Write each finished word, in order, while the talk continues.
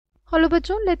Hello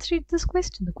बच्चों, let's read this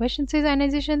question. The question says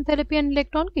ionization enthalpy and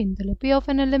electron की enthalpy of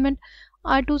an element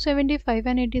are 275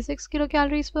 and 86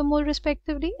 kilocalories per mole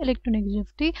respectively.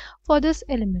 Electronegavitiy for this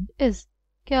element is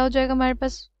क्या हो जाएगा हमारे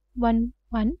पास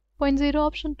 1.0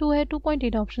 option 2 है,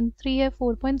 2.8 option 3 है,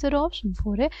 4.0 option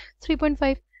 4 है,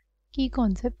 3.5. Key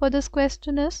concept for this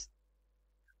question is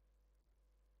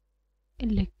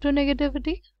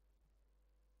electronegativity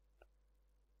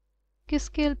किस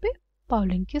scale पे?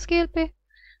 पाउलिंग की स्केल पे.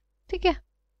 ठीक है,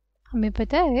 हमें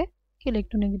पता है कि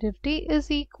electronegativity is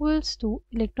equals two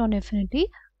electron affinity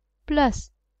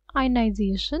plus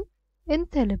ionization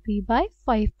enthalpy bye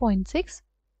 5.6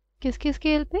 किसकी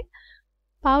स्केल पे?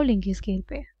 पाउलिंग की स्केल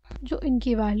पे. जो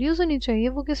इनकी वैल्यूज होनी चाहिए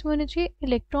वो किस में होनी चाहिए?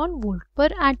 इलेक्ट्रॉन वोल्ट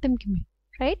पर एटम में,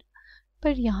 राइट?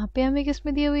 पर यहाँ पे हमें किस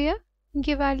में दी हुई है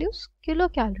इनकी वैल्यूज? किलो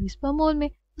कैलोरीज पर मोल में.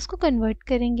 इसको कन्वर्ट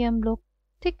करेंगे हम लोग.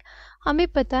 ठीक, हमें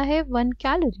पता है 1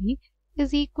 calorie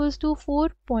is equals to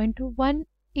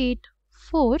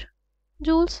 4.184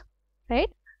 joules,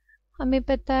 right? हमें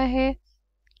पता है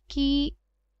कि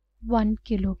 1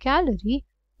 kilo calorie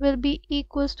will be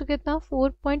equals to कितना?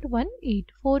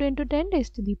 4.184 into 10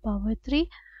 raised to the power 3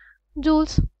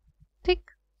 joules. ठीक,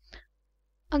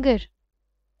 अगर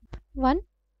 1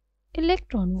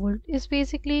 electron volt is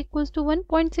basically equals to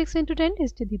 1.6 into 10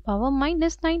 raised to the power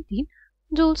minus 19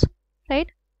 joules, right?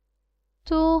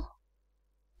 So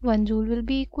 1 joule will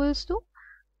be equals to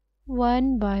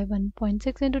 1 by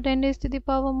 1.6 into 10 raised to the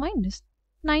power minus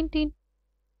 19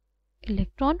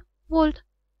 electron volt,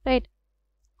 right?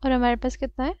 और हमारे पास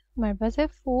कितना है? हमारे पास है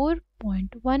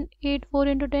 4.184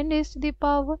 into 10 raised to the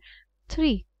power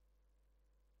 3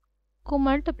 को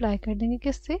multiply कर देंगे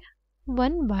किससे?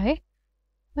 1 by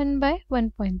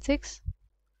 1.6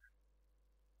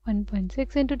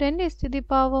 into 10 raised to the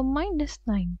power minus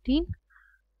 19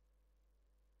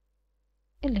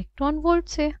 electron volt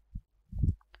से.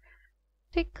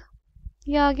 ठीक,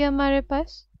 ये आ गया हमारे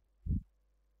पास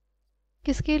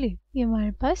किसके लिए? ये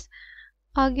हमारे पास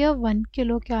आ गया 1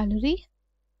 kilo calorie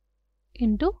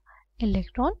into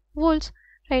electron volts,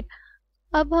 right?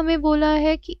 अब हमें बोला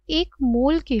है कि एक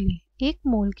मोल के लिए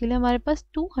हमारे पास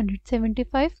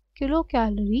 275 किलो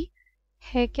कैलोरी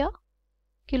है. क्या?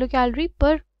 किलो कैलोरी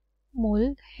पर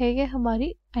मोल है ये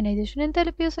हमारी आयनाइजेशन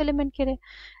एंथैल्पी उस एलिमेंट के लिए,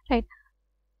 राइट?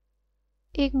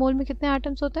 एक मोल में कितने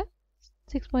एटम्स होते हैं?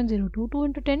 6.022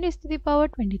 into 10 raised to the power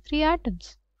 23 atoms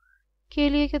के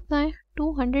लिए कितना है?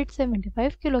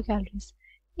 275 किलो कैलोरीज.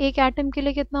 एक एटम के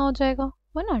लिए कितना हो जाएगा?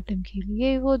 1 एटम के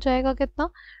लिए हो जाएगा कितना?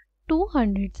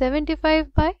 275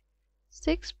 bye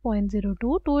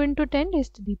 6.022 into 10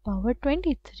 raised to the power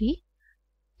 23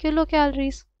 kilo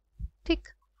calories. ठीक,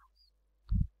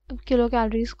 अब किलो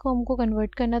कैलोरीज को हमको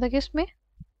कन्वर्ट करना था किस में?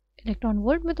 इलेक्ट्रॉन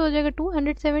वोल्ट में. तो हो जाएगा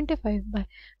 275 bye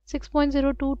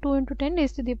 6.022 into 10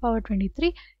 raised to the power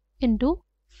 23 into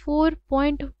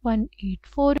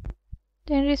 4.184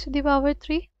 10 raised to the power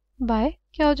 3 bye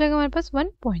क्या हो जाएगा हमारे पास?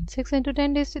 1.6 into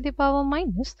 10 raised to the power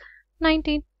minus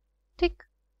 19. ठीक,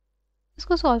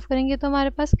 इसको सॉल्व करेंगे तो हमारे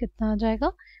पास कितना आ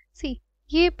जाएगा? सी,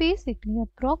 ये बेसिकली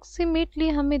अप्रोक्सीमेटली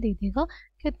हमें दे देगा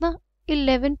कितना?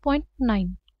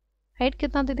 11.9, राइट?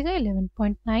 कितना दे देगा?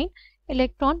 11.9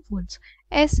 इलेक्ट्रॉन वोल्ट्स.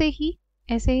 ऐसे ही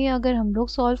अगर हम लोग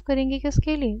सॉल्व करेंगे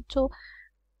किसके लिए? जो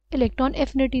इलेक्ट्रॉन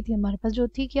एफिनिटी थी हमारे पास, जो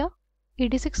थी क्या?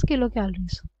 86 किलो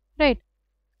कैलोरीज, राइट?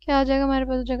 क्या आ जाएगा हमारे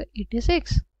पास? हो जाएगा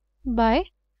 86 bye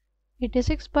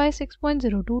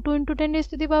 6.022 into 10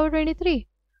 raised to the power 23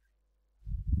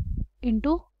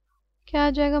 into क्या आ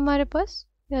जाएगा हमारे पास?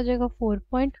 क्या आ जाएगा?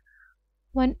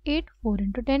 4.184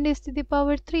 into 10 raised to the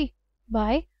power 3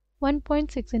 bye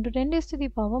 1.6 into 10 raised to the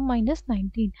power minus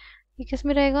 19. ये किस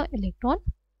में रहेगा? इलेक्ट्रॉन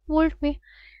वोल्ट में.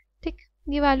 ठीक,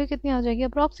 ये वैल्यू कितनी आ जाएगी?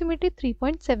 अप्रॉक्सीमेटली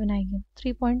 3.7 आएगी.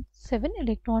 3.7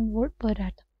 इलेक्ट्रॉन वोल्ट पर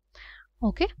एटम.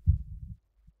 ओके,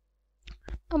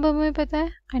 अब हमें पता है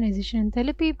ionization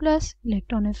enthalpy plus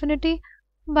electron affinity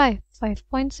bye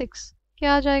 5.6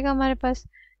 क्या आ जाएगा हमारे पास?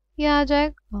 ये आ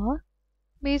जाएगा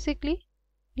बेसिकली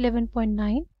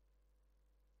 11.9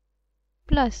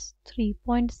 प्लस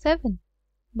 3.7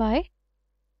 बाय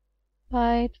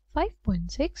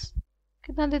 5.6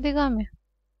 कितना दे देगा हमें?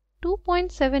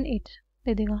 2.78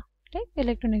 दे देगा, राइट?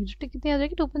 इलेक्ट्रोनेगेटिविटी कितनी आ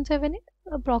जाएगी? 2.78,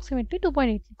 अप्रॉक्सीमेटली 2.8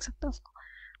 लिख सकते हैं उसको.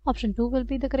 Option 2 will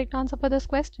be the correct answer for this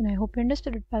question. I hope you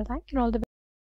understood it well. Thank you and all the best.